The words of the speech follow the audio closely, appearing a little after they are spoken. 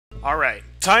Alright,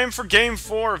 time for Game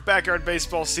 4 of Backyard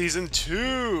Baseball Season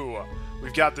 2!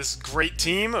 We've got this great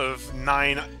team of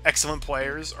 9 excellent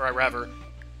players, or rather,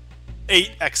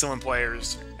 8 excellent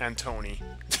players, and Tony.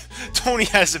 Tony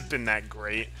hasn't been that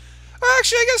great.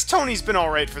 Actually, I guess Tony's been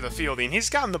alright for the fielding. He's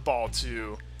gotten the ball,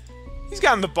 too. He's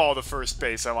gotten the ball to first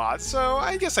base a lot, so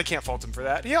I guess I can't fault him for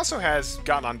that. He also has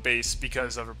gotten on base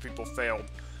because other people failed.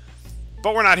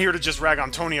 But we're not here to just rag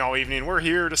on Tony all evening. We're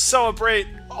here to celebrate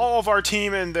all of our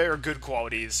team and their good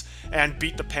qualities and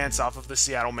beat the pants off of the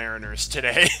Seattle Mariners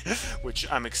today, which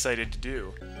I'm excited to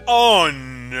do. Oh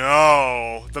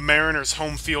no! The Mariners'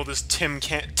 home field is Tin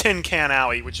Can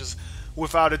Alley, which is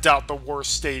without a doubt the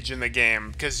worst stage in the game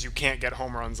because you can't get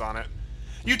home runs on it.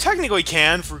 You technically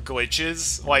can for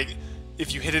glitches, like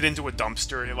if you hit it into a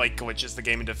dumpster, it like glitches the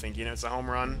game into thinking it's a home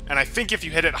run. And I think if you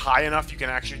hit it high enough, you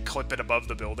can actually clip it above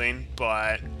the building,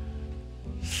 but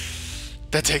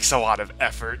that takes a lot of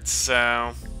effort,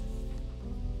 so...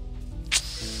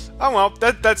 Oh well,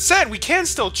 that said, we can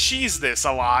still cheese this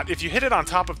a lot. If you hit it on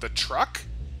top of the truck,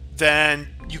 then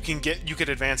you could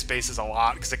advance bases a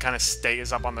lot, because it kind of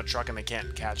stays up on the truck and they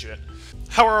can't catch it.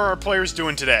 How are our players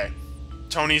doing today?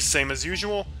 Tony's same as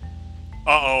usual.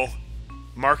 Uh-oh.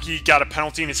 Markey got a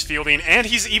penalty in his fielding, and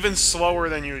he's even slower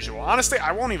than usual. Honestly,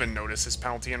 I won't even notice his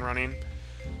penalty in running.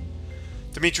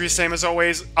 Dimitri's same as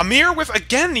always. Amir with,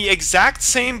 again, the exact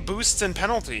same boosts and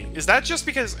penalty. Is that just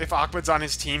because if Ahmed's on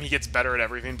his team, he gets better at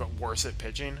everything but worse at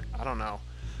pitching? I don't know.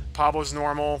 Pablo's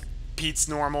normal. Pete's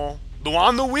normal.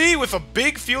 Luan Louis with a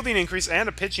big fielding increase and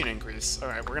a pitching increase.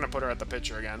 Alright, we're going to put her at the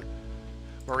pitcher again.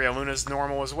 Maria Luna's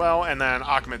normal as well, and then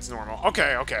Ahmed's normal.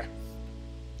 Okay, okay.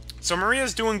 So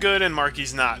Maria's doing good, and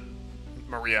Marky's not.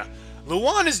 Maria.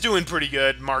 Luan is doing pretty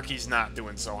good. Marky's not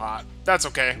doing so hot. That's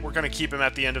okay. We're going to keep him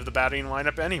at the end of the batting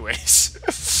lineup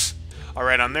anyways.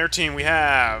 Alright, on their team we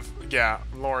have... Yeah,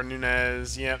 Laura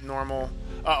Nunez. Yep, normal.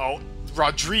 Uh-oh.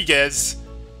 Rodriguez.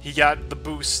 He got the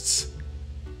boosts.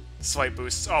 Slight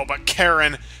boosts. Oh, but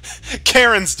Karen.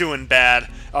 Karen's doing bad.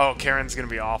 Oh, Karen's going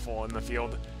to be awful in the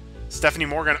field. Stephanie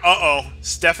Morgan. Uh-oh.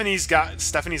 Stephanie's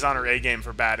on her A game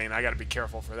for batting. I gotta be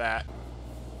careful for that.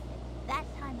 That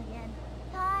time again.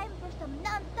 Time for some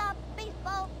non-stop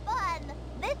baseball fun.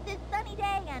 This is Sunny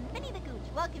Day and Minnie the Gooch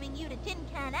welcoming you to Tin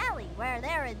Can Alley, where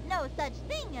there is no such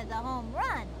thing as a home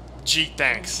run. Gee,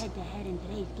 thanks. Head-to-head in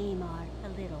today's game are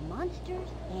the Little Monsters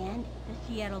and the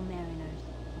Seattle Mariners.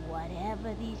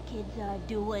 Whatever these kids are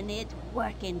doing, it's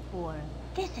working for them.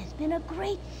 This has been a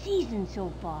great season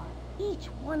so far. Each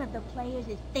one of the players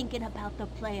is thinking about the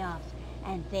playoffs,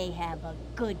 and they have a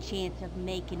good chance of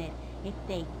making it if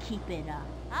they keep it up.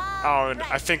 Oh, and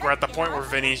I think we're at the point where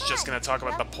Vinny's just going to talk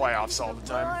about the playoffs all the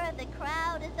time. More of the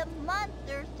crowd as the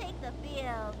monsters take the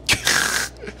field.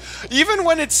 Even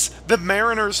when it's the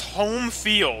Mariners' home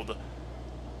field,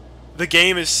 the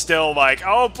game is still like,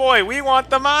 oh boy, we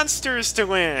want the monsters to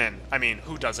win. I mean,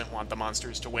 who doesn't want the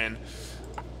monsters to win?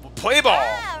 Play ball!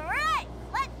 All right,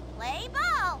 let's play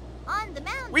ball. On the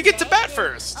mound We get to bat today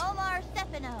first. is Omar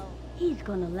Stefano. He's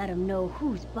gonna let them know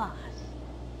who's boss.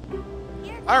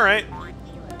 Here's All right.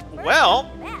 First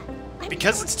Well, bat.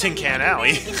 because it's Tin Can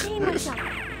Alley,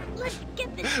 Let's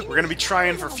get this we're going to be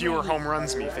trying for fewer home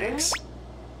runs, methinks.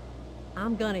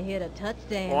 I'm gonna hit a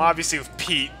touchdown. Well, obviously with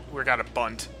Pete, we got a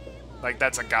bunt. Like,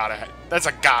 that's a gotta. That's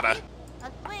a gotta.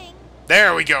 A swing.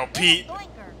 There we go, Pete.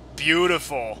 Doinker.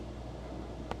 Beautiful.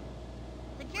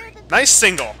 Secure the Nice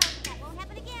single. That won't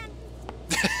happen again.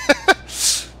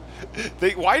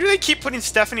 Why do they keep putting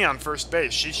Stephanie on first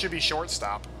base? She should be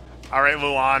shortstop. All right,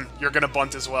 Luan, you're going to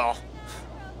bunt as well.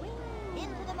 Into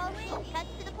the motion. Cuts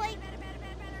to the plate.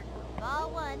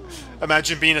 Ball one.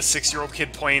 Imagine being a 6-year-old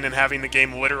kid playing and having the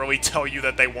game literally tell you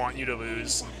that they want you to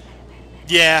lose.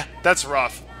 Yeah, that's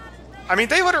rough. I mean,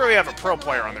 they literally have a pro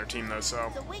player on their team, though,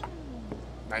 so... The wing.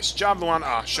 Nice job, Luan.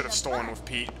 Ah, should have stolen with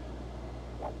Pete.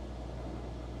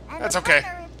 And That's the okay.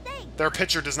 runner is safe. Their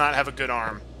pitcher does not have a good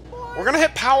arm. We're going to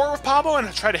hit power with Pablo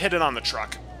and try to hit it on the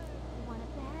truck. You want a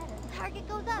bat? A target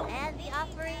goes up. And the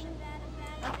offering.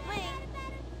 A swing.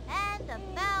 And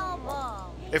a foul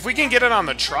ball. If we can get it on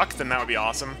the truck, then that would be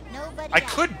awesome. Nobody I out.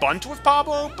 could bunt with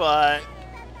Pablo, but...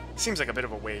 seems like a bit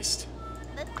of a waste.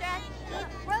 The stretch. He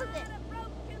throws it.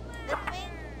 The swing.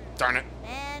 Darn it.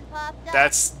 And popped up.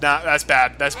 That's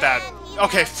bad. That's bad.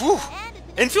 Okay, phew.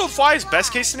 Infield fly is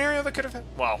best case scenario that could have...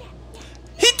 Well,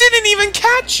 he didn't even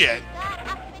catch it!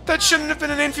 That shouldn't have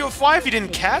been an infield fly if he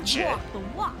didn't catch it. Walk the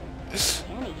walk.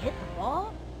 Can he hit the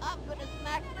ball? I'm gonna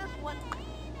smack this one.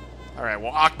 Alright,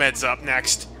 well, Ahmed's up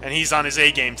next, and he's on his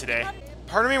A game today.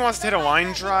 Part of me wants to hit a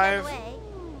line drive,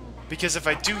 because if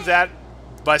I do that,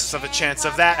 less of a chance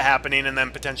of that happening and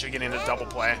then potentially getting a double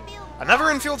play. Another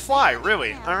infield fly,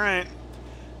 really? Alright.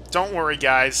 Don't worry,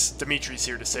 guys. Dimitri's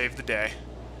here to save the day.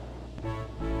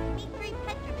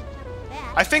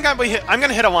 I think I'm going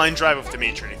to hit a line drive with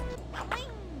Dimitri.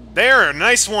 There,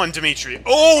 nice one, Dimitri.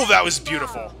 Oh, that was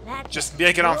beautiful. Just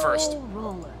make it on first.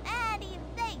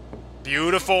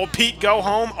 Beautiful. Pete, go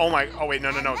home. Oh my, oh wait,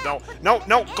 no,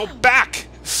 go back.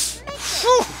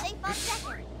 Whew.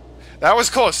 That was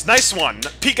close. Nice one.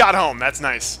 Pete got home. That's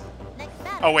nice.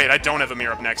 Oh wait, I don't have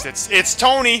Amir up next. It's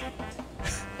Tony.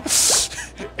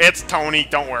 It's Tony.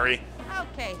 Don't worry.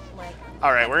 Okay, Slick.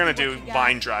 All right, we're gonna do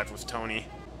line drive with Tony.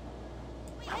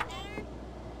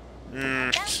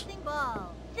 Then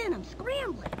I'm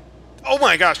scrambling. Oh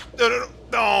my gosh.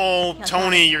 No,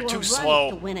 Tony, you're too To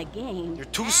slow. win a game. You're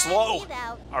too slow.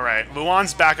 All right,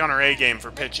 Luan's back on her A game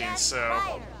for pitching,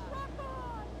 so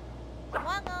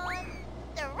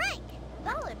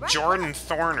Jordan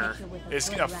Thorner is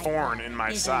a thorn in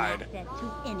my side.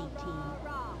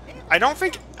 I don't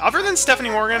think, other than Stephanie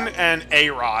Morgan and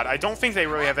A-Rod, I don't think they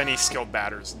really have any skilled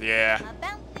batters. Yeah.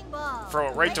 Throw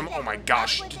it right to... Oh my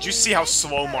gosh. Did you see how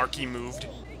slow Markey moved?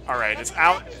 Alright, it's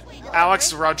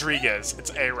Alex Rodriguez.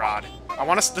 It's A-Rod. I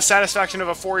want the satisfaction of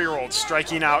a 4-year-old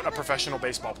striking out a professional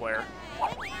baseball player.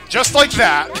 Just like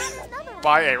that!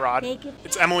 Bye, A-Rod.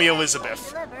 It's Emily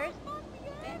Elizabeth.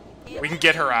 We can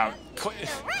get her out.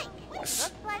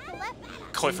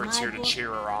 Clifford's here to cheer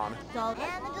her on.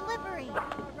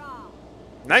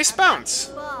 Nice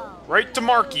bounce! Right to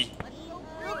Markey.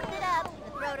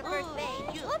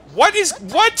 What is...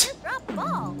 What?!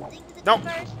 No,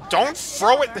 don't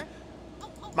throw it...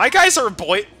 My guys are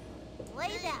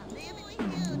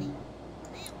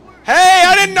Hey,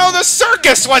 I didn't know the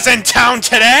circus was in town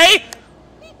today!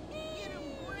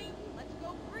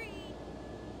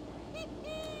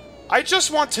 I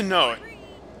just want to know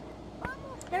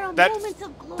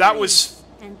that was...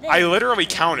 I literally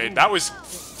counted. That was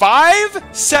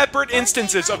 5 separate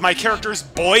instances of my characters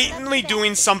blatantly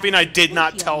doing something I did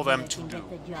not tell them to do.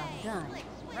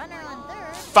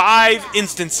 5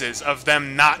 instances of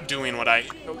them not doing what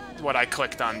I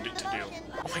clicked on to do.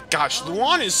 Oh my gosh,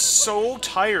 Luan is so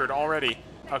tired already.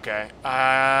 Okay,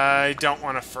 I don't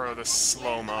want to throw the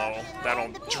slow-mo.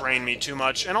 That'll drain me too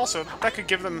much. And also, that could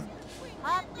give them...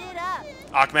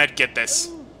 Ahmed, get this.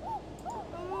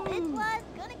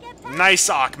 Nice,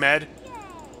 Ahmed.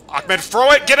 Ahmed,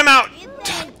 throw it! Get him out!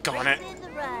 Doggone it.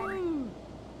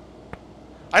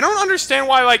 I don't understand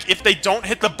why, like, if they don't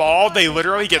hit the ball, they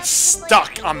literally get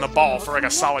stuck on the ball for, like,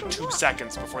 a solid 2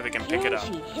 seconds before they can pick it up.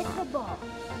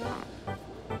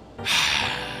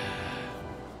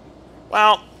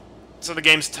 Well, so the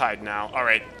game's tied now.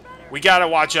 Alright, we gotta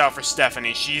watch out for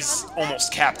Stephanie. She's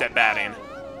almost capped at batting.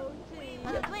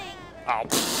 Oh,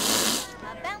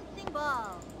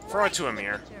 throw it to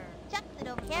Amir.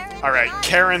 Alright,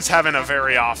 Karen's having a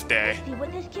very off day.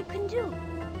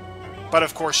 But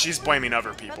of course, she's blaming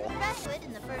other people.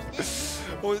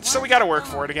 Well, so we gotta work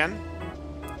for it again.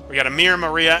 We got Amir,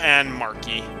 Maria, and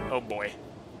Markey. Oh boy.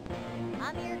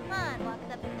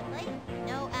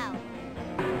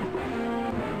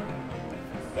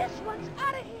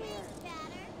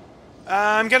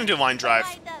 I'm gonna do line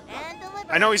drive.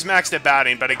 I know he's maxed at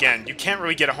batting, but again, you can't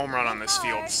really get a home run on this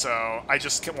field, so I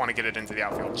just want to get it into the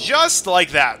outfield. Just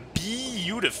like that.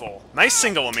 Beautiful. Nice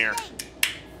single, Amir.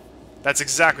 That's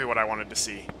exactly what I wanted to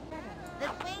see.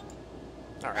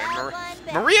 Alright,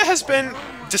 Maria has been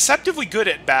deceptively good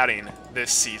at batting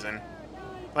this season.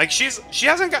 Like, she's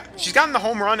gotten the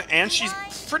home run, and she's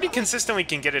pretty consistently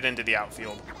can get it into the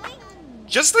outfield.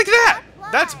 Just like that!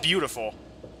 That's beautiful.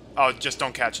 Oh, just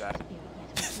don't catch that.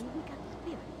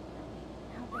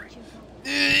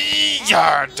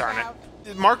 Yeah, darn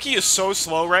it. Markey is so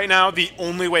slow right now, the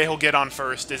only way he'll get on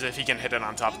first is if he can hit it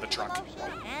on top of the truck.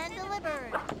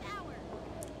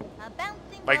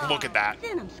 Like, look at that.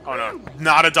 Oh no,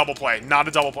 not a double play. Not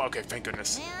a double play. Okay, thank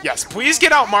goodness. Yes, please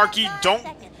get out, Markey. Don't...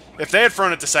 If they had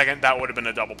thrown it to second, that would have been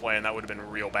a double play, and that would have been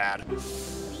real bad.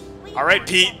 Alright,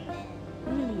 Pete.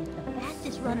 Really is the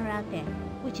fastest runner out there,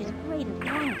 which is great as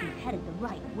long as he's headed the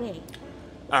right way.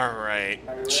 Alright.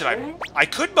 Should I... I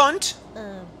could bunt,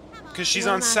 because she's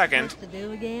on second,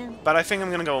 but I think I'm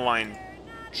going to go line...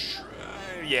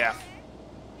 Yeah.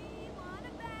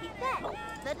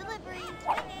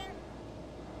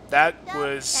 That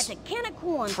was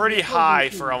pretty high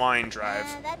for a line drive.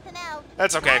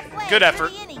 That's okay. Good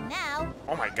effort.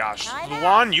 Oh my gosh.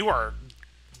 Luan, you are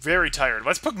very tired.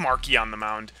 Let's put Markey on the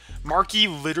mound. Markey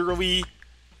literally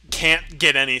can't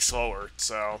get any slower,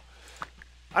 so...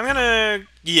 I'm gonna...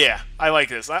 Yeah, I like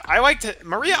this. I liked it.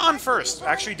 Maria on first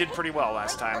actually did pretty well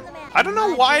last time. I don't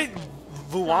know why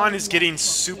Luan is getting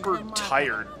super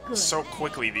tired so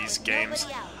quickly these games.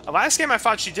 Last game I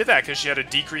thought she did that because she had a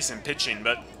decrease in pitching,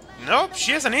 but nope,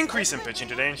 she has an increase in pitching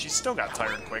today and she still got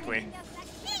tired quickly.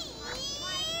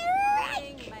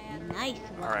 Nice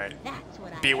one. Alright, That's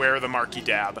what I beware of the Marky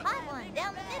Dab. Hot one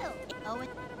down the middle. Oh,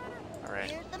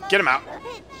 Alright, get him out.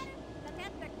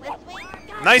 Let's swing.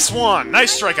 Nice one!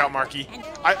 Nice strikeout, Marky.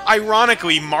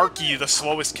 Ironically, Marky, the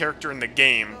slowest character in the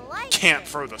game, can't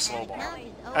throw the slow ball.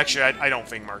 Actually, I don't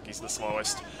think Marky's the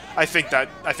slowest. I think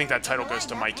that title goes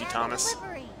to Mikey Thomas.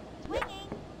 Delivery. Swinging.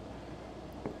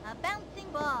 A bouncing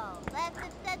ball. Left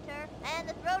of center. And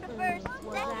the throw to first.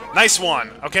 Second. Nice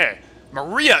one! Okay.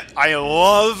 Maria, I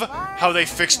love how they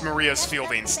fixed Maria's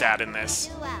fielding stat in this.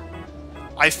 2 out.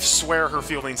 I swear her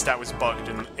fielding stat was bugged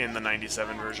in the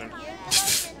 97 version.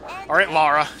 Alright,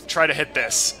 Lara, try to hit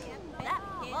this. That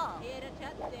ball.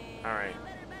 Alright.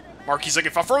 Marky's like,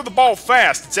 if I throw the ball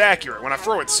fast, it's accurate. When I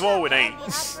throw it slow, it ain't.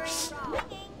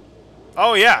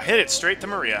 Oh yeah, hit it straight to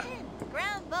Maria.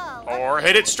 Ground ball. Or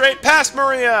hit it straight past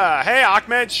Maria! Hey,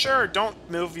 Ahmed, sure, don't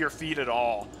move your feet at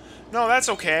all. No, that's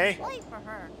okay. Play for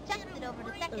her. Chucks it over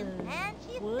to second. And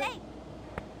she's what? safe.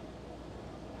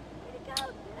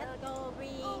 Let's go,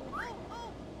 Green.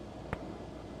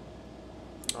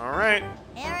 Alright.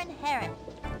 Aaron Harris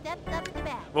steps up to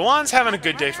bat. Luan's having a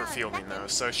good day for fielding, though,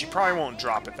 so she probably won't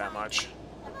drop it that much.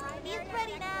 He's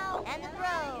ready now. And the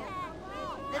throw.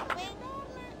 The swing.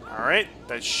 Alright,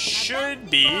 that should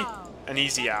be an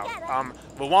easy out.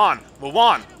 Luan,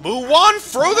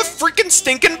 throw the freaking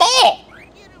stinking ball!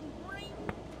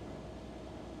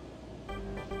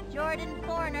 Jordan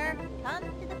Corner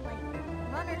comes to the plate.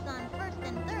 Runners on first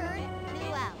and third.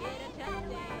 2 out.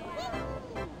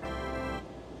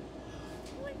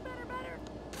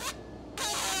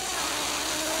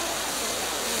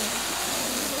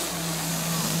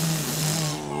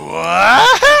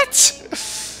 What?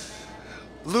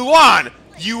 Luan,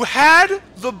 you had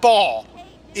the ball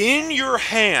in your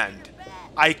hand.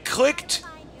 I clicked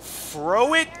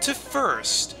throw it to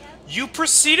first. You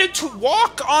proceeded to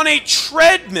walk on a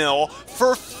treadmill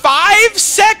for 5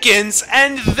 seconds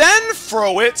and then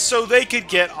throw it so they could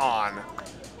get on.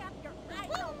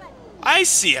 I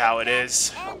see how it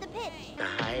is. And the pitch.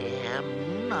 I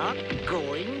am not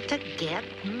going to get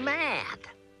mad.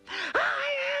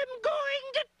 I am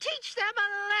going to teach them a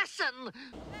lesson.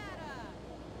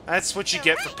 That's what you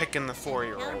get for picking the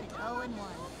 4-year-old. Count is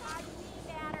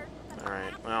 0-1.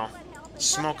 Alright, well,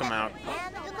 smoke them out.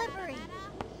 And the delivery.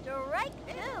 Strike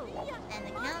 2. And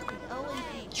the count is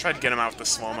 0-3. Try to get him out with the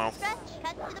slow-mo. Stretch.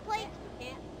 Cut to the plate.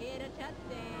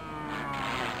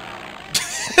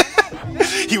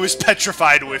 He was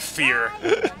petrified with fear.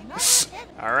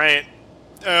 Alright.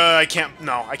 I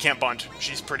can't bunt.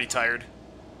 She's pretty tired.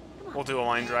 We'll do a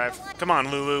line drive. Come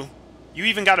on, Lulu. You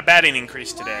even got a batting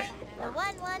increase today. The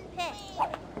 1-1 pitch.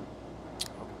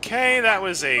 Okay, that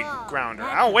was a grounder.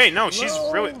 Oh, wait, no, she's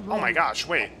really... Oh my gosh,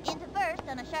 wait. Into first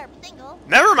on a sharp single.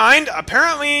 Never mind.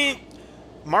 Apparently,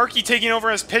 Marky taking over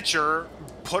as pitcher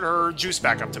put her juice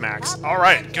back up to max.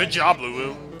 Alright, good job,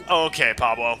 Lulu. Okay,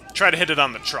 Pablo. Try to hit it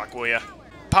on the truck, will ya?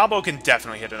 Pablo can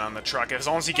definitely hit it on the truck as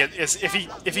long as if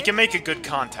he can make a good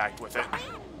contact with it.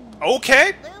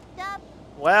 Okay. Looped up.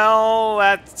 Well,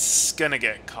 that's gonna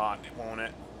get caught, won't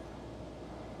it?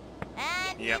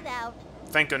 And Yep. he's out.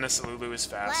 Thank goodness Lulu is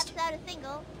fast. Blasts out a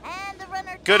single. And the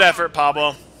runner. Good tags. effort,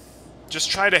 Pablo. Just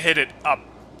try to hit it up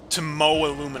to mow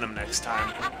aluminum next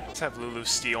time. Let's have Lulu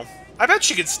steal. I bet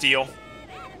she could steal.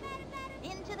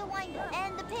 Into the windup.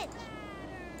 And the pitch.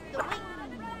 The wing.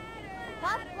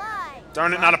 Pop fly.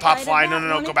 Darn it, not a pop fly. No, no,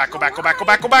 no. Go back, go back, go back, go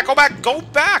back, go back, go back, go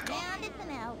back! And it's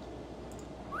an out.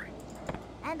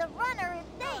 And the runner is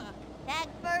safe. Tag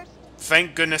first.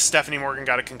 Thank goodness Stephanie Morgan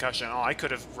got a concussion. Oh, I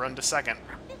could have run to second.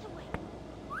 This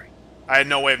way. I had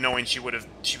no way of knowing she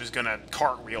was gonna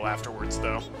cartwheel afterwards,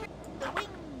 though. The wing.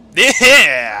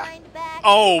 Yeah! Wind back.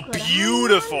 Oh,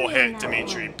 beautiful hit,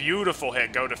 Dimitri. Beautiful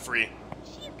hit. Go to free.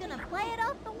 She's gonna play it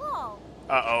off the wall.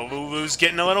 Uh-oh, Lulu's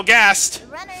getting a little gassed. The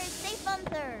runner is safe on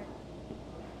third.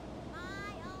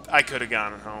 I could have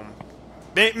gone home.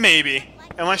 Maybe.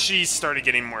 Unless she started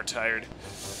getting more tired.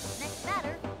 Next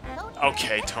batter. Tony.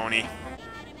 Okay, Tony.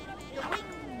 The wing.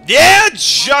 Yeah,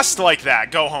 just like that.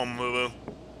 Go home, Lulu.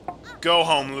 Go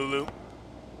home, Lulu.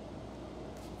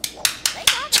 They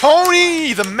got it.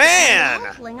 Tony, the man!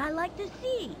 Wrestling I like to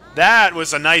see. That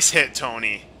was a nice hit,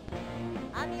 Tony.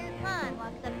 Amir Khan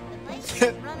walks up to the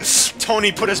plate. Runner.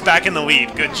 Tony put us back in the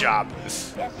lead. Good job.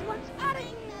 This one's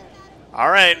batting.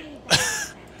 Alright.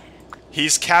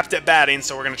 He's capped at batting,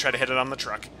 so we're going to try to hit it on the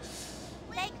truck.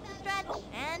 Takes the stretch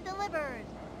and delivers.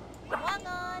 Swung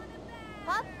on.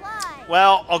 Pop fly.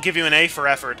 Well, I'll give you an A for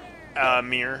effort,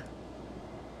 Mir.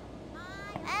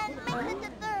 And makes it to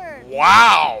third.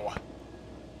 Wow!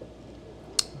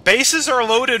 Bases are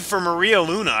loaded for Maria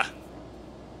Luna.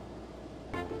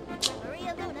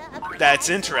 Maria Luna up to That's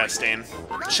bat. interesting.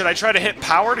 Should I try to hit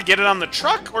power to get it on the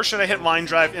truck, or should I hit line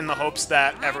drive in the hopes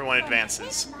that everyone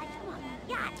advances?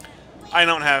 I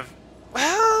don't have...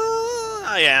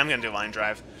 Well, yeah, I'm gonna do line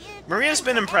drive. Maria's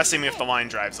been impressing me with the line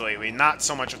drives lately, not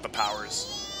so much with the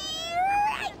powers.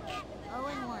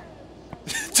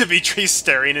 0-1. Dimitri's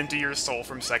staring into your soul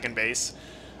from second base.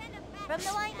 From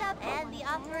the windup and the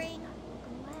offering.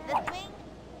 The swing.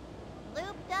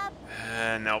 Looped up.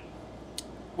 Nope.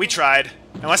 We tried.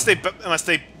 Unless they...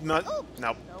 No, nope. The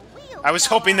wheel I was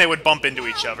fell hoping they off. would bump into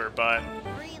each other, but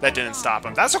that didn't stop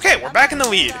them. That's okay, we're back in the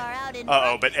lead.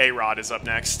 Uh-oh, but A-Rod is up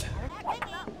next.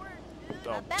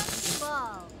 A bouncy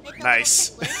ball. It's a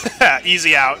Nice. little ticklish.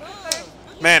 Easy out.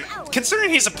 Man, considering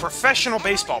he's a professional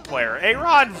baseball player,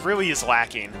 A-Rod really is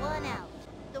lacking. 1 out.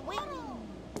 The wing.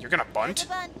 You're gonna The bunt?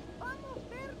 bunt.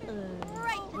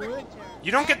 Right to the pitcher.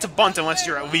 You don't get to bunt unless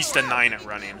you're at least a 9 at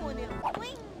running.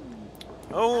 Swing.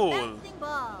 Oh, Bouncing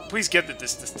ball. please get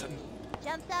this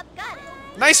Jumps up, got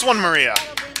it. Nice one, Maria.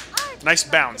 That'll bring Art Nice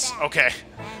up bounce. to bat. Okay,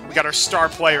 And we got our star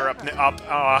player up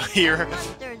here.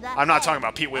 Monsters up I'm not next. talking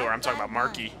about Pete Wheeler, I'm talking about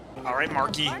Marky. All right,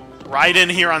 Marky, ride in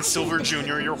here on Silver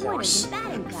Jr., your horse.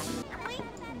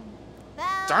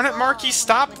 Darn it, Marky,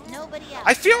 stop.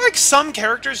 I feel like some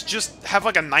characters just have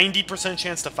like a 90%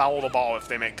 chance to foul the ball if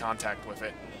they make contact with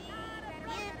it.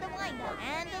 Here's the windup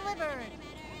and delivered.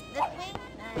 The swing.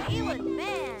 He was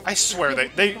bad. I swear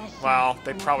they well,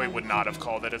 they probably would not have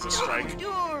called it as a strike.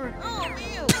 Oh,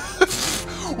 ew.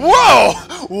 Whoa!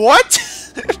 What?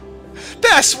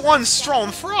 That's one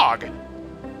strong frog.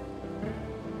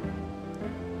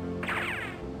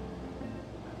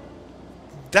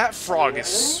 That frog is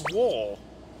swole.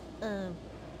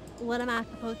 What am I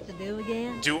supposed to do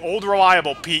again? Do old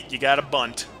reliable, Pete. You got to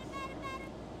bunt.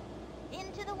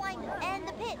 Into the windup and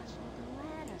the pitch.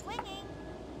 Swinging.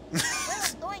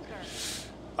 Little doinker.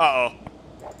 Uh-oh.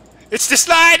 It's the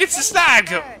slide! It's the slide!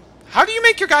 How do you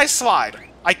make your guys slide?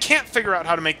 I can't figure out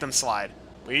how to make them slide.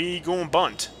 We going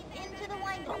bunt. Into the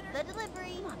windup. The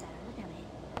delivery.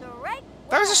 Strike.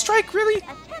 That was a strike, really?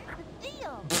 Attempts to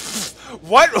steal.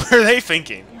 What were they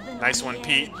thinking? Nice one,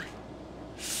 Pete.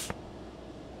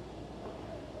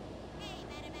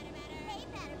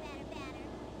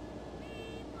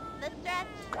 The stretch.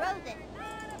 Throws it.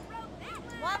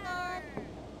 Swung on.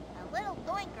 A little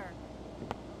doinker.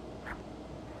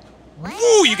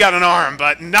 Woo, you got an arm,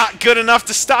 but not good enough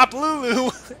to stop Lulu.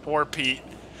 Or Pete.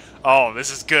 Oh, this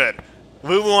is good.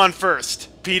 Lulu on first,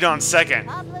 Pete on second,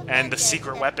 and the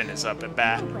secret weapon is up at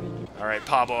bat. Alright,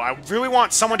 Pablo, I really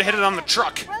want someone to hit it on the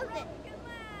truck. Throws it.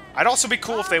 I'd also be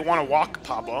cool if they want to walk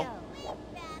Pablo.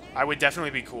 I would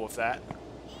definitely be cool with that.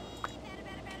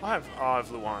 I'll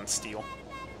have Luan steal.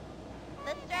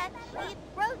 The stretch. He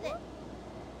throws it.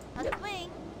 A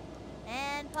swing.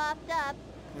 And popped up.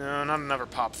 No, not another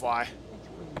pop fly.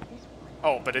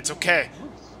 Oh, but it's okay.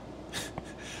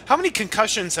 How many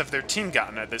concussions have their team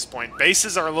gotten at this point?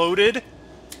 Bases are loaded.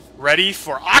 Ready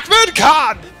for Ahmed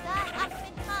Khan! He's got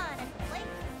Ahmed Khan in place.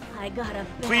 I got a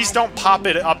Please bad don't pop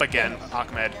it feeling. up again,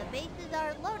 Ahmed. The bases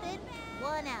are loaded.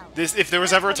 1 out. If there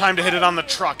was ever a time to hit it on the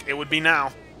truck, it would be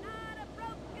now.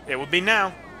 It would be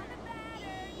now.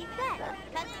 He's set.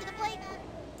 Cuts to the plate.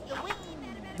 The wing.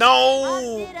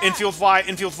 No! Infield fly,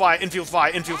 infield fly, infield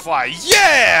fly, infield fly.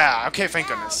 Yeah! Okay, thank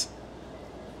goodness.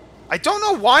 I don't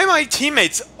know why my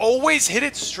teammates always hit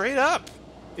it straight up.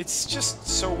 It's just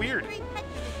so weird.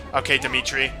 Okay,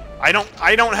 Dimitri. I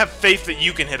don't have faith that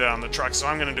you can hit it on the truck, so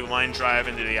I'm gonna do line drive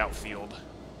into the outfield.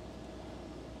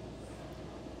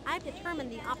 I've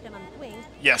determined the optimum swing.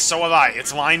 Yes, so have I.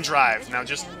 It's line drive. Now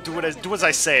just do as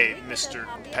I say, Mr.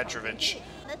 Petrovich.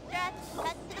 The stretch.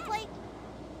 Cuts to the plate.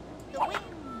 The wing.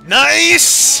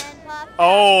 Nice! And popped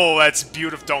Oh, that's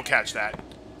beautiful. Don't catch that.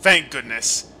 Thank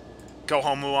goodness. Go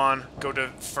home, Luan. Go to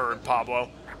third, Pablo.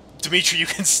 Dimitri, you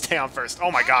can stay on first. Oh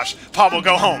my gosh. Pablo,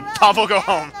 go home. Pablo, go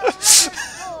home.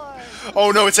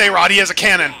 Oh no, it's A-Rod. He has a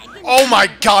cannon. Oh my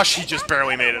gosh, he just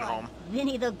barely made it home.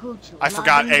 Vinny the Gooch. I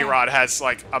forgot loving A-Rod has,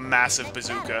 like, a massive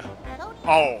bazooka.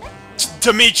 Oh,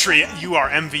 Dimitri, you are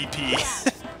MVP.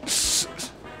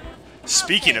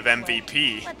 Speaking of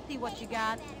MVP. Let's see what you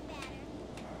got.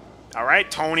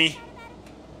 Alright, Tony.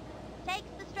 Takes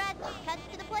the stretch. Cuts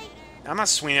to the plate. I'm not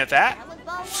swinging at that. That was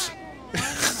ball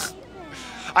 1.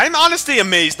 I'm honestly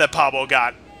amazed that Pablo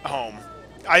got home.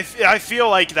 I feel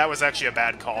like that was actually a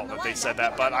bad call that they said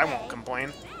that, but I won't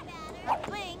complain. A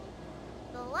swing.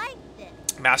 Liked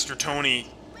it. Master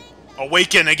Tony,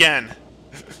 awaken again.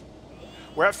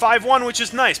 We're at 5-1, which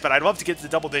is nice, but I'd love to get to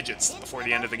double digits before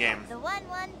the end of the game. The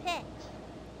 1-1 pitch.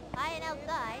 High and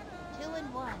outside,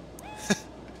 2-1.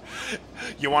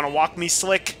 You want to walk me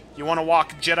slick? You want to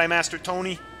walk Jedi Master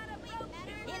Tony?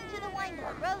 Into the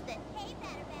windup, throws it.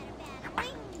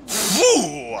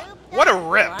 Woo! What a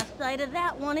rip! Lost sight of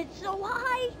that one, it's so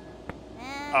high.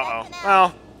 And Uh-oh. that's an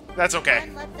out. Well, that's okay.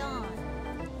 One left on.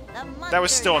 The That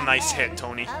was still a Monsters nice ahead. hit,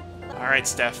 Tony. Up. Alright,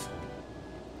 Steph.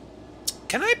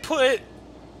 Can I put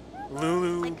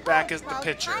Lulu The back coach as the calls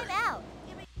pitcher?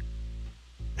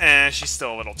 timeout. She's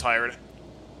still a little tired.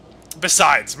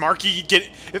 Besides,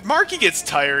 if Marky gets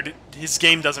tired, his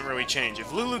game doesn't really change.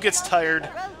 If Lulu gets tired,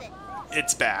 Throws it.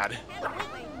 it's bad.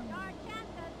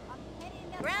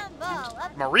 Ground ball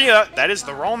up. Maria, that is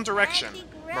the wrong direction.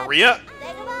 Maria,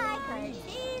 Say goodbye, 'cause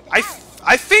she's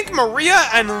I think Maria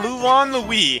and Lulan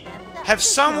Louis have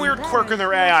some weird quirk in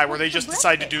their AI where they just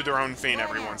decide to do their own thing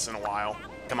every once in a while.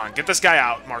 Come on, get this guy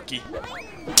out, Marky.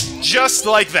 Just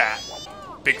like that.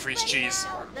 Big freeze cheese.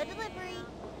 out. The delivery.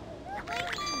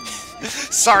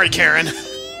 Sorry, Karen.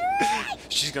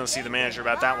 She's gonna see the manager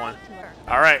about that one.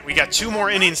 Alright, we got 2 more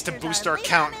innings to boost our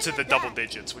count to the double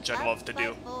digits, which I'd love to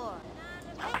do.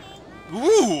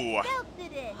 Ooh!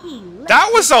 Belted it.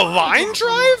 That was a line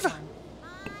drive?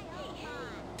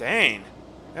 Dang.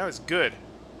 That was good.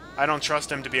 I don't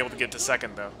trust him to be able to get to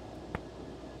second, though.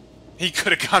 He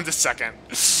could have gone to second.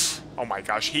 Oh my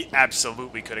gosh, he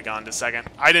absolutely could have gone to second.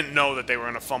 I didn't know that they were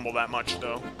going to fumble that much,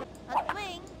 though. A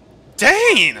swing.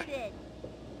 Dang! Belted it.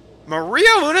 Maria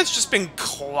Luna's just been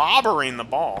clobbering the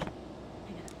ball.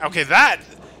 Okay,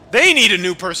 they need a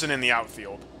new person in the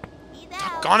outfield. He's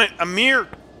out. Doggone it, Amir!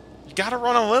 You gotta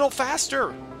run a little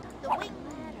faster. The wing.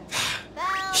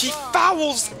 Foul He ball.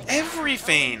 fouls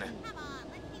everything.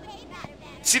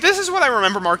 See, this is what I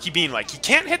remember Marky being like. He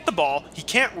can't hit the ball, he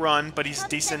can't run, but he's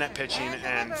decent at pitching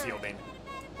and fielding.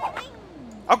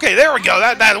 Okay, there we go.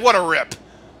 What a rip.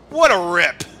 What a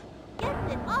rip.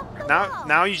 Gets it off the wall.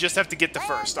 Now you just have to get to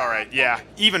first. All right, yeah.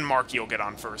 Even Marky will get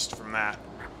on first from that.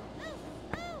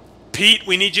 Pete,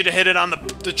 we need you to hit it on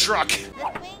the truck. The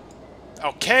swing.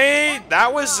 Okay,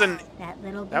 that was a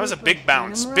That big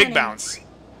bounce. Big bounce.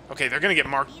 Okay, they're gonna get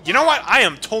Marky. You know what? I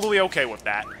am totally okay with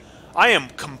that. I am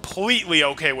completely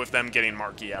okay with them getting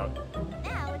Marky out.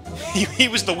 Now it's He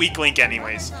was the weak link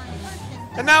anyways.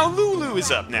 And now Lulu is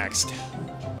up next.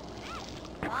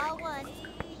 Ball one.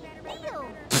 Field.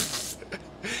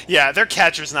 Yeah, their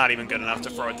catcher's not even good enough to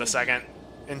throw it the second.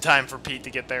 In time for Pete to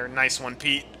get there. Nice one,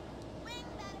 Pete.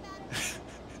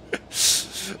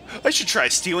 I should try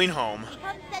stealing home. He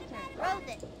comes center. Throws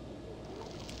it.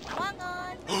 Swung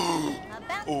on. A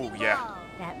bouncing Oh, yeah. ball.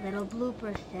 That little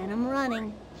blooper sent him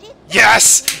running. She's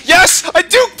Yes! Yes! I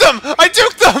duked them! I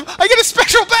duked them! I get a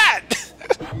special bat!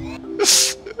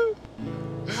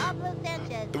 Pablo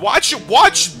Sanchez.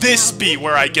 Watch this be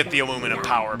where I get the aluminum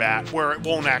power bat, where it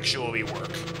won't actually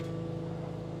work.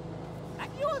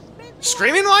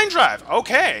 Screaming line drive.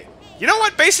 Okay. You know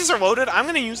what? Bases are loaded. I'm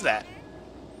gonna use that.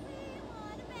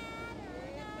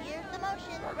 Here's the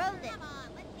motion. Throws it.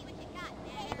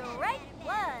 Strike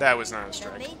one. That was not a The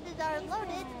strike. bases are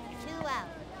loaded. 2 out.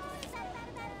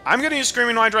 I'm gonna use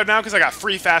screaming line drive now because I got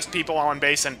 3 fast people on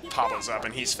base and Pablo's up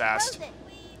and he's fast. Throws it.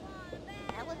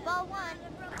 That was ball one.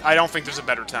 I don't think there's a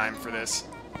better time for this.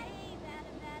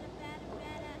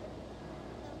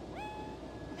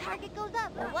 Target goes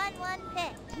up. A 1-1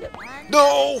 pitch.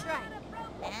 No! Strike.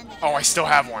 And the Oh, I still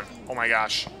have one. Oh my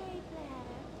gosh.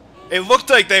 It looked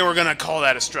like they were gonna call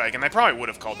that a strike, and they probably would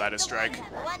have called that a strike.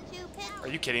 1-2 pitch. Are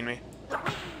you kidding me?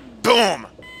 Boom!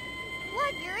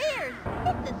 Plug your ears.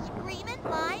 It's a screaming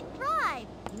line drive.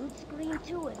 You'd scream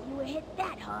too if you were hit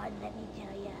that hard, let me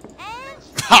tell ya.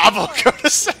 And Pablo go to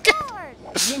second. scored.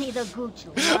 Vinny the Gooch.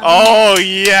 Oh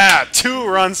yeah, 2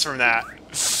 runs from that.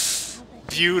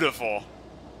 Beautiful.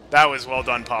 That was well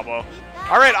done, Pablo.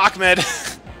 All right, Ahmed.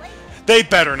 They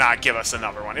better not give us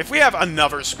another one. If we have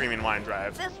another screaming line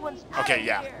drive. This one's Okay,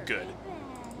 yeah, good.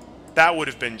 That would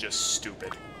have been just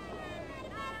stupid.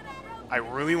 I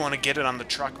really want to get it on the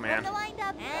truck, From man. the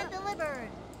windup and delivered.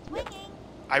 Swinging.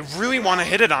 I really want to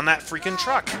hit it on that freaking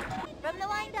truck. From the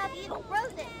windup, he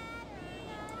throws it.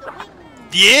 The wing.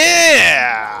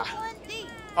 Yeah! One deep.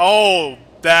 Oh,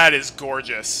 that is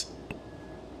gorgeous.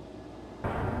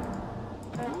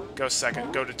 Go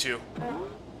second, go to 2.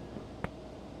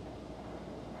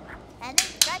 And then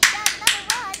strikes out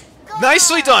another run.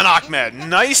 Nicely Score! done, Ahmed. It's a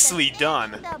Nicely big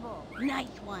done. double. Nice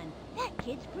one. That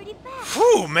kid's pretty fast.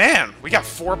 Whew, man. We got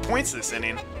 4 points this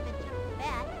inning.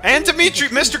 Bat. And Dimitri,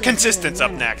 Mr. Consistent's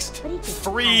up next.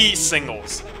 3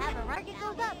 singles. Have a market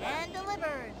goes up and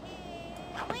delivers.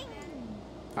 Swing.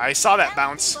 I saw that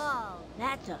bounce. Ball.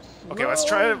 That's a Okay,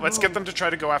 slow let's get them to move. try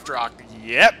to go after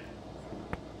Yep.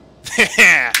 The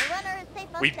runner is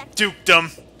safe on We second. duked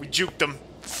them. We juked them.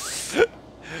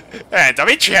 And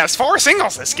Dimitri has 4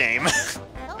 singles this game,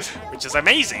 which is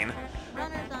amazing.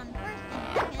 Runners on first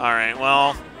and second. All right,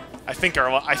 well, I think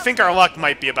our luck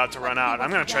might be about to run out.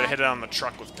 I'm gonna try to hit it on the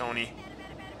truck with Tony.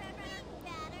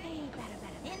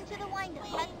 Into the windup.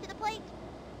 Head to the plate.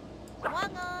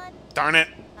 Swung on. Darn it.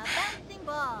 A bouncing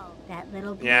ball. That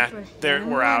little Yeah, blooper there still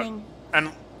we're out. running.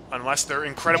 And unless they're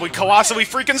incredibly colossally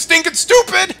freaking stinking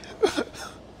stupid.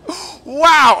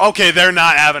 Wow. Okay, they're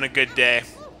not having a good day.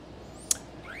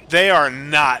 They are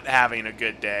not having a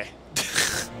good day.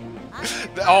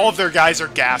 All of their guys are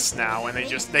gassed now, and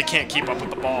they can't keep up with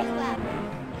the ball.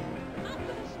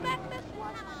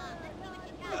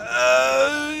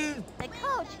 The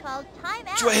coach calls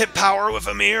timeout. Do I hit power with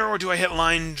Amir, or do I hit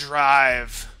line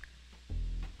drive?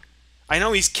 I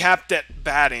know he's capped at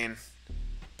batting,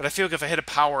 but I feel like if I hit a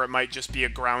power, it might just be a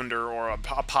grounder or a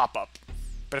pop-up.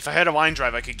 But if I hit a line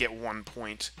drive, I could get 1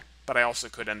 point. But I also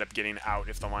could end up getting out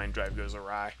if the line drive goes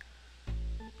awry.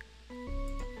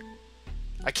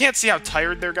 I can't see how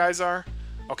tired their guys are.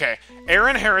 Okay,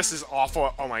 Aaron Harris is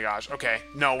awful. Oh my gosh. Okay,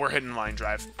 no, we're hitting line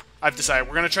drive. I've decided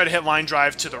we're going to try to hit line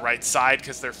drive to the right side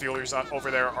because their fielders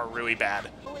over there are really bad.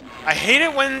 I hate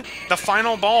it when the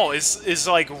final ball is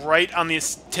like right on the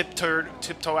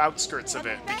tiptoe outskirts of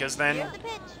it, because then Here's the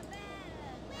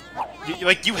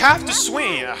pitch. you have to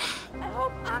swing. I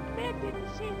hope Ahmed didn't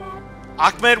see that.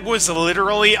 Ahmed was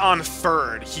literally on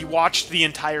third. He watched the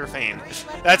entire thing.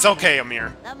 That's okay,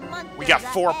 Amir. The monsters We got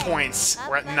 4 ahead points. of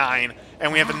We're at the 9,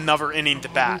 and we have another inning to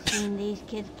Haven't bat. seen these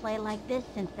kids play like this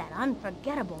since that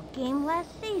unforgettable game last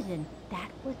season. That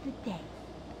was the day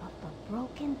of the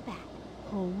broken bat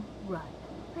home run.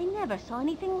 I never saw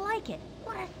anything like it.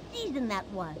 What a season that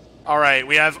was. All right,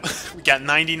 we got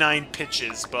 99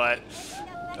 pitches, but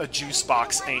a juice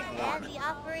box ain't one. And the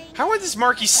offering. How is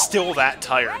Marky still that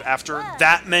tired after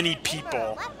that many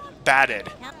people batted?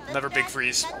 Another big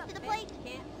freeze. Head to the plate.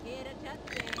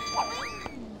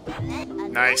 And another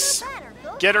Nice. batter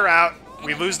goes Get her out.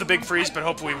 We lose the big freeze, but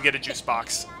hopefully we get a juice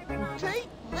box. Take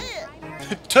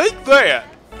that. Take that!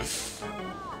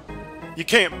 You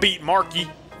can't beat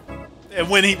Marky. And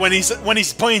when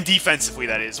he's playing defensively,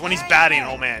 that is. When he's batting,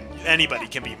 oh man, anybody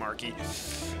can beat Marky.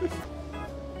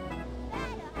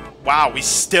 Wow, we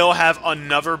still have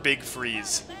another big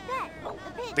freeze.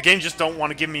 The game just don't want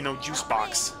to give me no juice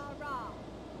box.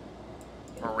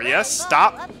 Maria,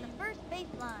 stop. Up the first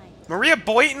baseline. Maria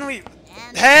blatantly...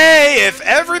 And Hey, if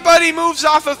everybody moves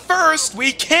off of first,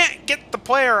 we can't get the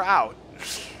player out.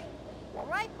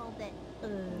 rifled it.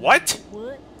 What?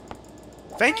 What?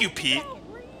 Thank you, Pete.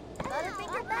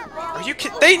 Butterfinger that Are ball. you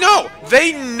kidding? They know!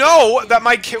 They know that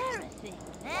my kid... Embarrassing.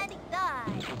 And he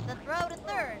dives. The throw to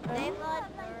third. They've got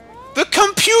third. The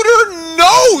computer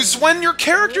knows when your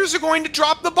characters are going to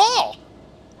drop the ball.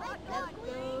 Let's go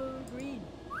green.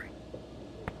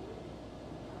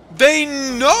 They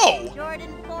know!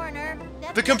 Jordan corner.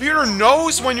 The computer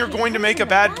knows when you're going to make a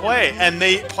bad play, and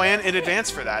they plan in advance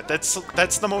for that.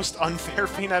 That's the most unfair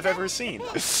thing I've ever seen.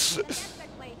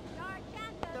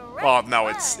 Well, no,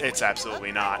 it's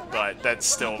absolutely not, but that's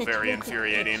still very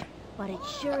infuriating. But it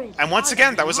sure is. And once hard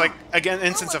again, to that was like, watch. again, an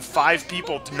instance of 5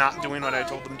 people not doing what I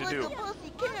told them to do.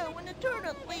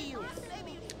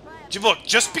 Look,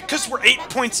 just because we're 8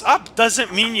 points up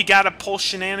doesn't mean you gotta pull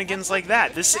shenanigans like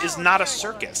that. This is not a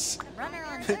circus. Runner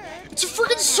on third. It's a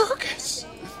friggin' circus!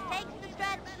 Takes the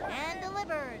stretch and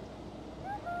delivers.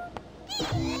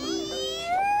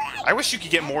 I wish you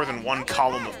could get more than 1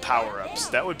 column of power-ups.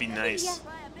 That would be nice.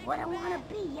 What I wanna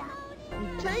be, ya.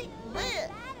 Take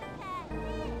that.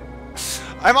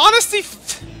 I'm honestly...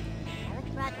 Alex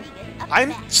Rodriguez up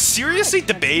I'm to bat. seriously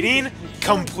debating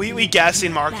completely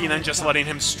gassing Marky and then just letting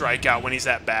him strike out when he's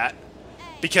at bat.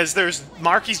 Because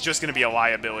Marky's just gonna be a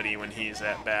liability when he's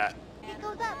at bat. He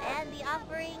goes up and the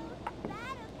offering.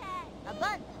 A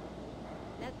bunt.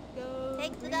 Let's go.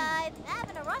 Takes the dive,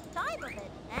 having a rough time of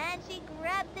it. And she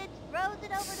grabs it, throws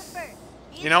it over to first.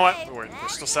 You know what? We're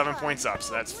still 7 points up,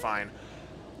 so that's fine.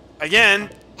 Again,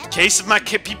 case of my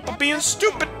people being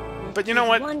stupid. But you know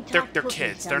what? They're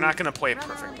kids. They're not gonna play it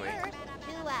perfectly.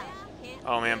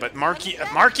 Oh man, but Marky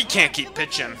can't keep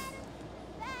pitching.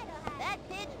 That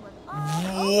pitch was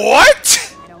all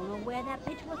What? I don't know where that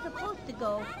pitch was supposed to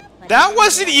go. but That it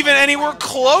wasn't went even well. anywhere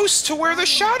close to where the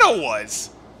shadow was.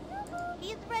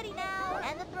 He's ready now,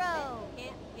 and the throw.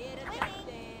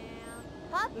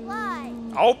 Pop fly.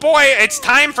 Oh boy, it's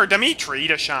time for Dimitri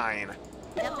to shine.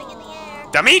 Jumping in the air.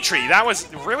 Dimitri, that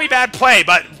was a really bad play,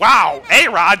 but wow,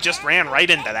 A-Rod just ran right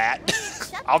into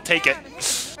that. I'll take it.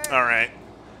 All right.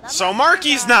 So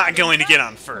Marky's not going to get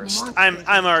on first.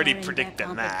 I'm already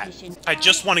predicting that. I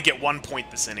just want to get 1 point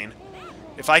this inning.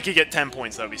 If I could get 10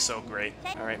 points, that would be so great.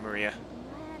 All right, Maria.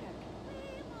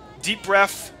 Deep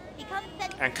breath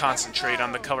and concentrate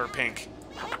on the color pink.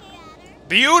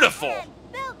 Beautiful!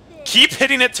 Keep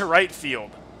hitting it to right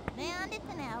field.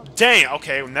 Dang,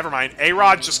 okay, never mind.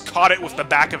 A-Rod just caught it with the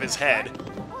back of his head.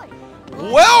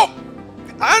 Well,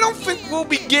 I don't think we'll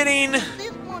be getting...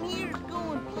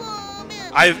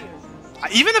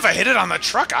 Even if I hit it on the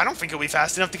truck, I don't think it'll be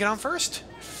fast enough to get on first.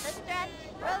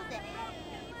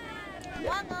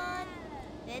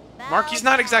 Marky's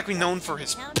not exactly known for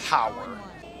his power.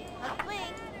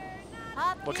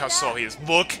 Look how slow he is.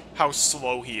 Look how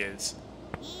slow he is.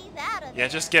 Yeah,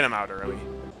 just get him out early.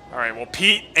 Alright, well,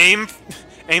 Pete, aim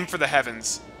for the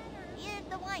heavens.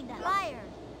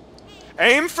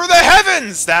 Aim for the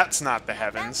heavens! That's not the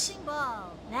heavens.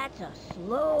 That's a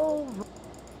slow...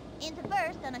 Into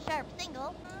first on a sharp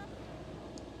single.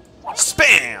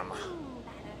 Spam!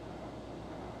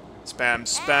 Spam,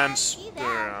 spam,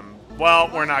 spam. Well,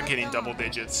 we're not getting double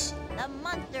digits. The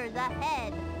monster's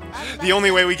ahead. The only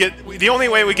way we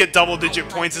get double-digit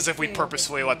points is if we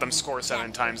purposefully let them score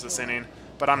 7 times this inning.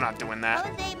 But I'm not doing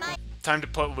that. Time to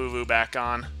put Lulu back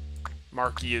on.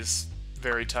 Marky is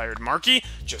very tired. Marky,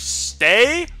 just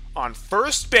stay on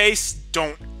first base.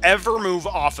 Don't ever move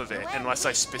off of it unless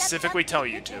I specifically tell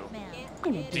you to.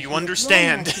 Do you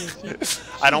understand?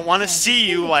 I don't want to see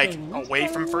you, like, away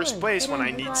from first base when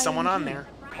I need someone on there.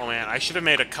 Oh man, I should have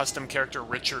made a custom character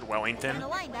Richard Wellington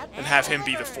and have him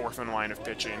be the 4th in line of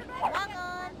pitching.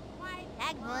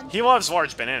 He loves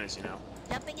large bananas, you know.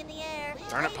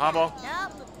 Darn it, Pablo.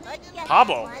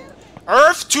 Pablo!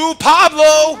 Earth to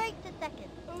Pablo!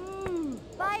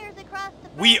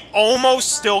 We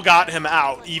almost still got him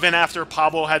out, even after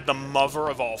Pablo had the mother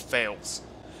of all fails.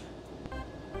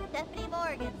 Stephanie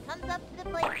Morgan comes up to the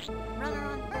plate. Runner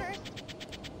on first.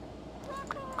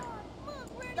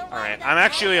 Alright, I'm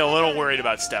actually a little worried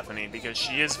about Stephanie, because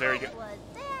she is very good.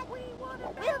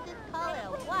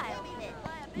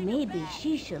 Maybe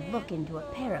she should look into a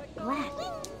pair of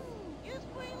glasses.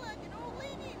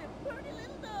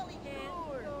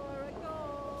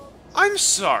 I'm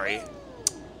sorry.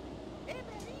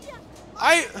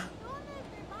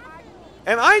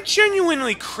 Am I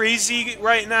genuinely crazy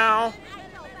right now?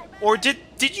 Or did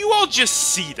you all just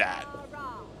see that?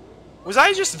 Was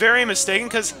I just very mistaken?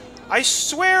 Because I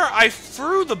swear I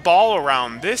threw the ball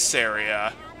around this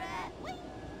area,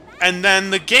 and then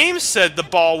the game said the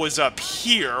ball was up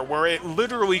here, where it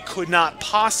literally could not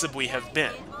possibly have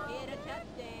been.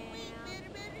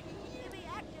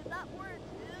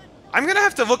 I'm gonna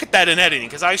have to look at that in editing,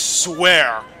 because I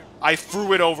swear I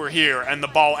threw it over here, and the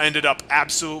ball ended up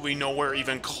absolutely nowhere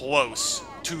even close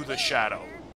to the shadow.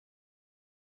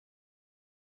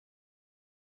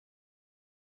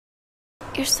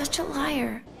 You're such a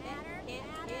liar.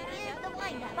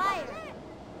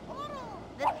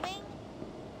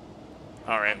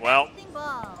 Alright, well,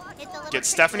 get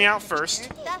Stephanie out first,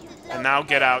 and now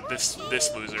get out this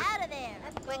loser.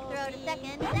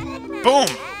 Boom!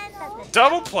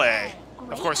 Double play!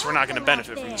 Of course, we're not going to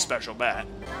benefit from the special bat.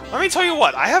 Let me tell you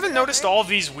what, I haven't noticed all of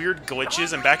these weird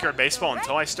glitches in Backyard Baseball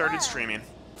until I started streaming.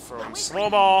 From slow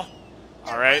ball.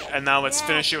 Alright, and now let's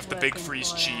finish it with the big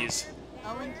freeze cheese.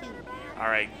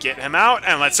 Alright, get him out,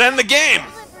 and let's end the game!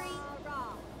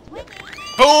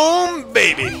 Boom,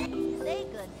 baby!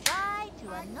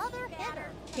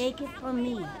 Take it from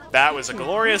me. That was a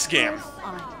glorious game.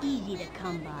 Aren't easy to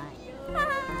come by.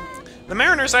 The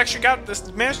Mariners actually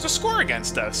managed to score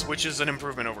against us, which is an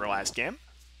improvement over last game.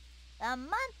 The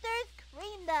Monsters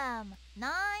creamed them.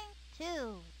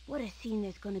 9-2. What a scene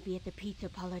there's going to be at the pizza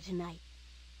parlor tonight.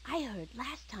 I heard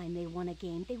last time they won a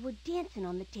game, they were dancing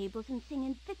on the tables and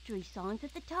singing victory songs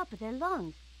at the top of their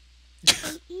lungs.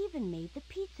 They even made the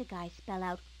pizza guy spell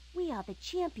out, "We are the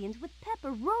champions," with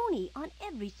pepperoni on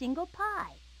every single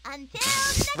pie. Until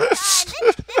next time, this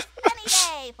sunny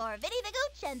day for Vinny the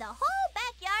Gooch and the whole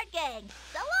backyard gang.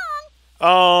 So long!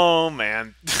 Oh,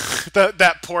 man.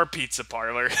 that poor pizza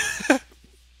parlor.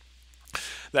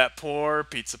 That poor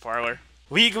pizza parlor.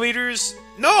 League leaders?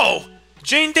 No!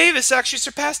 Jane Davis actually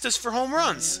surpassed us for home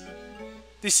runs.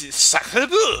 This is sacre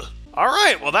bleu.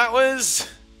 Alright, well that was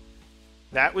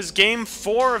game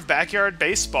 4 of Backyard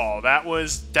Baseball. That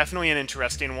was definitely an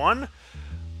interesting one.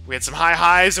 We had some high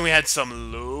highs and we had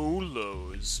some low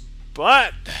lows.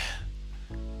 But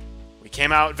we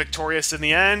came out victorious in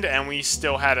the end, and we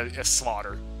still had a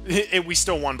slaughter. We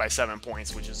still won by 7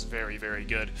 points, which is very, very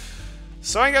good.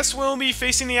 So I guess we'll be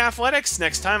facing the Athletics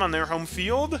next time on their home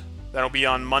field. That'll be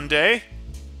on Monday.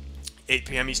 8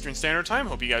 p.m. Eastern Standard Time.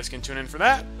 Hope you guys can tune in for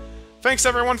that. Thanks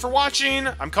everyone for watching.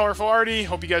 I'm Colorful Artie.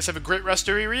 Hope you guys have a great rest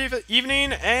of your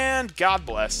evening, and God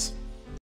bless.